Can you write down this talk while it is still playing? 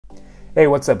Hey,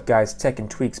 what's up guys? Tech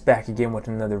and Tweaks back again with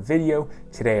another video.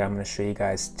 Today I'm going to show you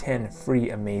guys 10 free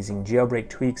amazing jailbreak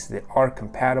tweaks that are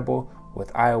compatible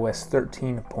with iOS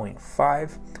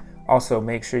 13.5. Also,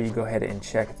 make sure you go ahead and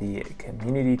check the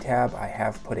community tab. I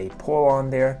have put a poll on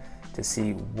there to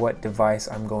see what device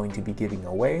I'm going to be giving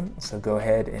away. So go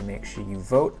ahead and make sure you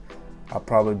vote. I'll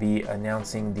probably be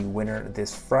announcing the winner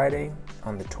this Friday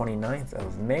on the 29th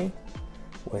of May.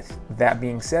 With that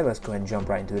being said, let's go ahead and jump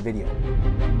right into the video.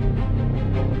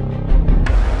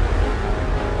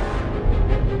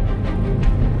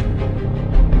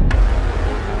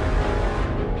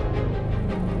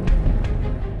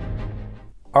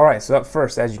 Alright, so up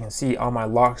first, as you can see on my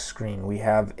lock screen, we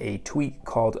have a tweak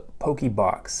called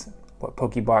Pokebox. What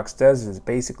Pokebox does is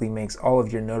basically makes all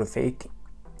of your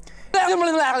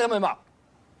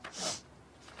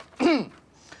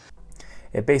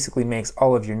It basically makes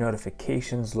all of your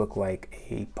notifications look like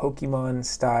a Pokemon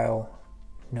style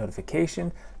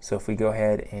notification. So if we go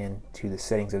ahead and to the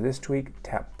settings of this tweak,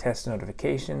 tap test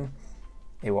notification,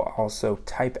 it will also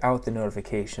type out the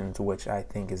notifications, which I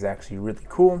think is actually really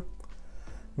cool.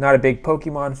 Not a big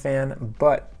Pokemon fan,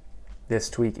 but this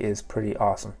tweak is pretty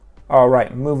awesome. All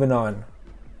right, moving on.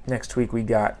 Next tweak we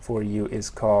got for you is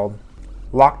called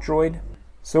Lockdroid.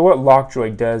 So what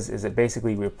Lockdroid does is it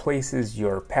basically replaces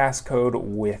your passcode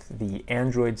with the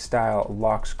Android style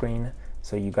lock screen.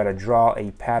 So you got to draw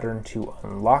a pattern to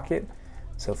unlock it.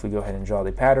 So if we go ahead and draw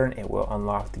the pattern, it will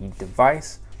unlock the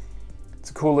device.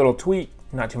 It's a cool little tweak,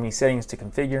 not too many settings to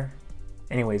configure.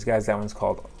 Anyways guys, that one's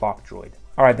called Lockdroid.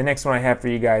 Alright, the next one I have for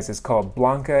you guys is called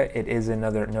Blanca. It is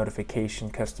another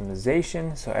notification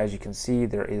customization. So as you can see,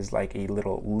 there is like a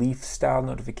little leaf style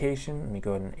notification. Let me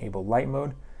go ahead and enable light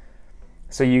mode.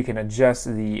 So you can adjust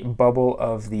the bubble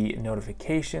of the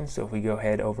notification. So if we go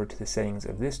ahead over to the settings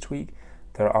of this tweak,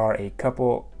 there are a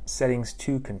couple settings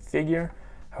to configure.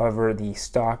 However, the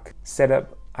stock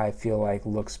setup I feel like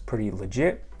looks pretty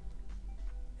legit.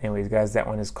 Anyways guys, that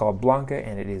one is called Blanca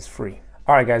and it is free.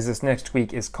 Alright guys, this next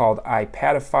tweak is called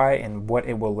iPadI, and what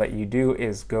it will let you do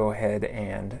is go ahead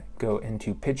and go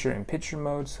into picture-in-picture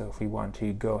mode. So if we want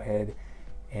to go ahead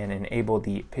and enable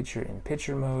the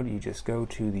picture-in-picture mode, you just go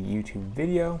to the YouTube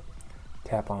video,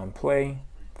 tap on play,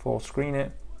 full screen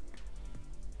it.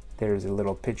 There's a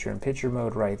little picture-in-picture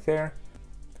mode right there.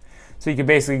 So you can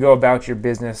basically go about your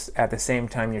business at the same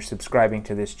time you're subscribing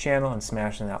to this channel and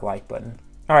smashing that like button.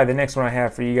 Alright, the next one I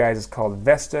have for you guys is called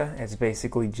Vesta. It's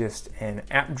basically just an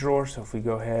app drawer. So if we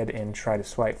go ahead and try to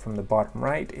swipe from the bottom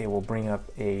right, it will bring up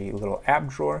a little app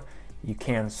drawer. You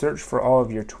can search for all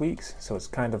of your tweaks, so it's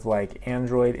kind of like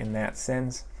Android in that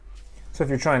sense. So if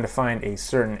you're trying to find a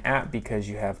certain app because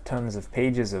you have tons of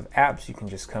pages of apps, you can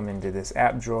just come into this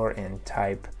app drawer and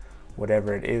type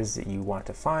whatever it is that you want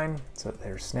to find. So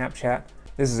there's Snapchat.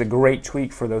 This is a great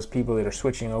tweak for those people that are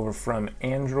switching over from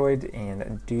Android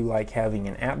and do like having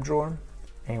an app drawer.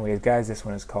 Anyways guys, this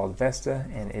one is called Vesta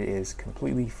and it is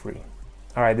completely free.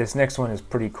 Alright, this next one is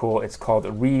pretty cool. It's called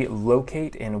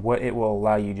Relocate, and what it will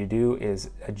allow you to do is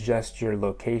adjust your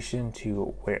location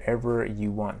to wherever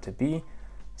you want to be.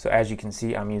 So as you can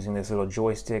see, I'm using this little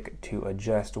joystick to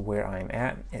adjust where I'm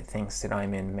at. It thinks that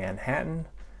I'm in Manhattan,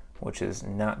 which is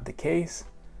not the case.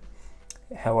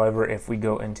 However, if we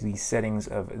go into the settings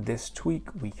of this tweak,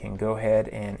 we can go ahead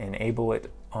and enable it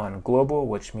on global,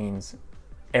 which means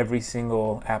every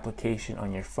single application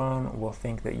on your phone will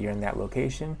think that you're in that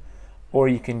location. Or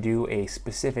you can do a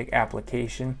specific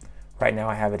application. Right now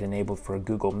I have it enabled for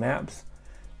Google Maps.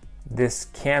 This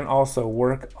can also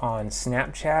work on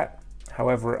Snapchat.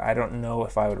 However, I don't know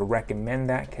if I would recommend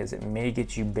that because it may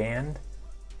get you banned.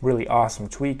 Really awesome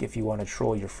tweak if you want to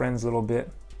troll your friends a little bit.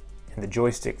 And the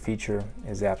joystick feature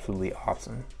is absolutely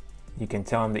awesome. You can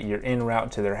tell them that you're en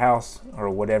route to their house or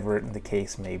whatever the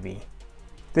case may be.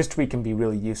 This tweak can be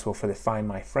really useful for the Find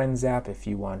My Friends app if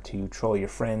you want to troll your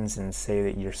friends and say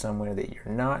that you're somewhere that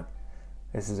you're not.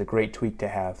 This is a great tweak to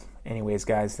have. Anyways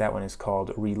guys, that one is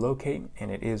called Relocate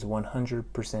and it is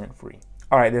 100% free.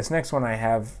 Alright, this next one I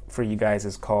have for you guys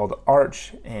is called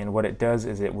Arch, and what it does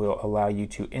is it will allow you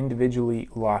to individually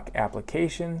lock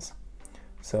applications.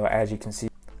 So as you can see,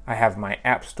 I have my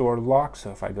App Store locked,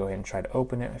 so if I go ahead and try to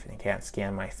open it, if it can't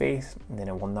scan my face, then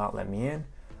it will not let me in.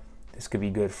 This could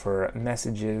be good for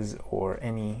messages or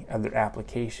any other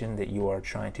application that you are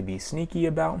trying to be sneaky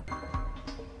about.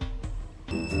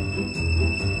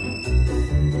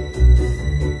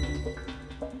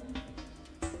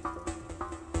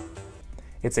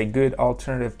 It's a good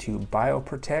alternative to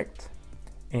BioProtect.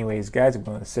 Anyways guys, if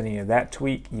you want to set any of that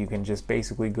tweak, you can just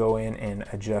basically go in and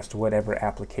adjust whatever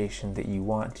application that you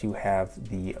want to have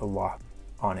the lock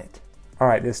on it.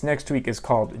 Alright, this next tweak is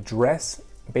called Dress,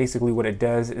 Basically what it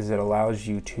does is it allows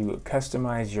you to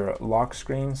customize your lock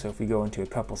screen. So if we go into a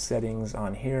couple settings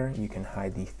on here, you can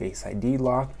hide the Face ID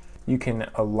lock. You can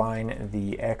align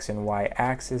the X and Y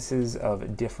axes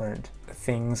of different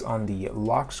things on the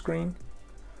lock screen.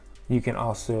 You can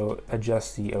also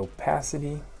adjust the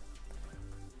opacity.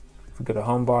 If we go to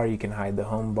home bar, you can hide the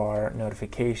home bar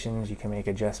notifications. You can make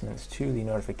adjustments to the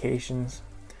notifications.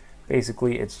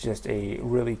 Basically, it's just a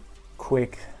really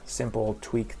quick, simple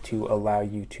tweak to allow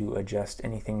you to adjust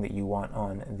anything that you want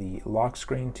on the lock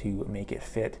screen to make it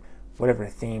fit whatever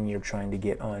theme you're trying to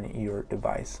get on your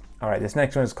device. All right, this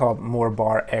next one is called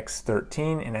MoreBarX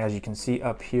 13, and as you can see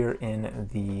up here in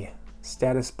the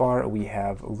status bar, we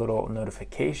have little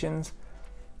notifications.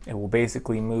 It will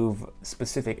basically move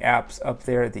specific apps up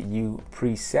there that you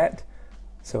preset.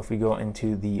 So if we go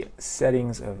into the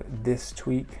settings of this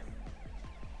tweak,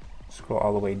 scroll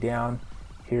all the way down,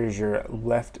 here's your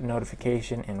left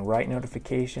notification and right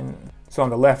notification. So on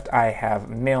the left, I have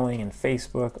mailing and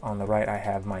Facebook. On the right, I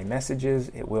have my messages.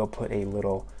 It will put a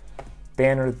little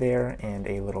banner there and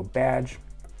a little badge.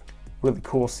 Really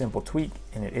cool, simple tweak,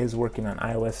 and it is working on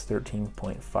iOS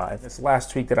 13.5. This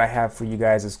last tweak that I have for you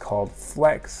guys is called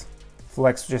Flex.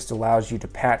 Flex just allows you to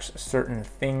patch certain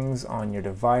things on your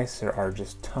device. There are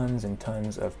just tons and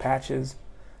tons of patches.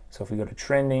 So if we go to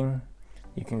trending,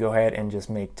 you can go ahead and just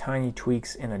make tiny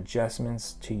tweaks and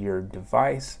adjustments to your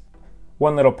device.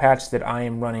 One little patch that I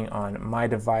am running on my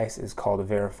device is called a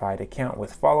verified account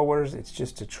with followers. It's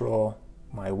just to troll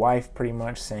my wife pretty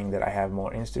much, saying that I have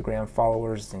more Instagram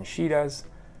followers than she does,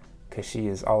 because she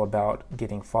is all about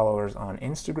getting followers on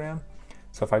Instagram.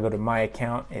 So if I go to my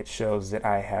account, it shows that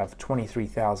I have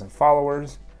 23,000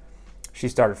 followers. She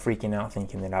started freaking out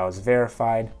thinking that I was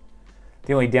verified.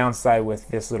 The only downside with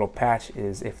this little patch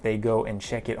is if they go and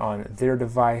check it on their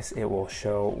device, it will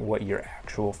show what your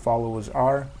actual followers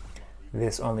are.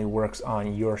 This only works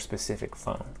on your specific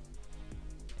phone.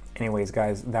 Anyways,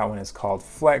 guys, that one is called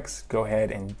Flex. Go ahead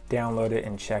and download it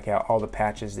and check out all the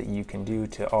patches that you can do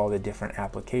to all the different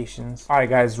applications. All right,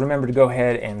 guys, remember to go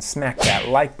ahead and smack that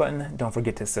like button. Don't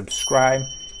forget to subscribe,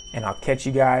 and I'll catch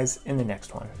you guys in the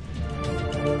next one.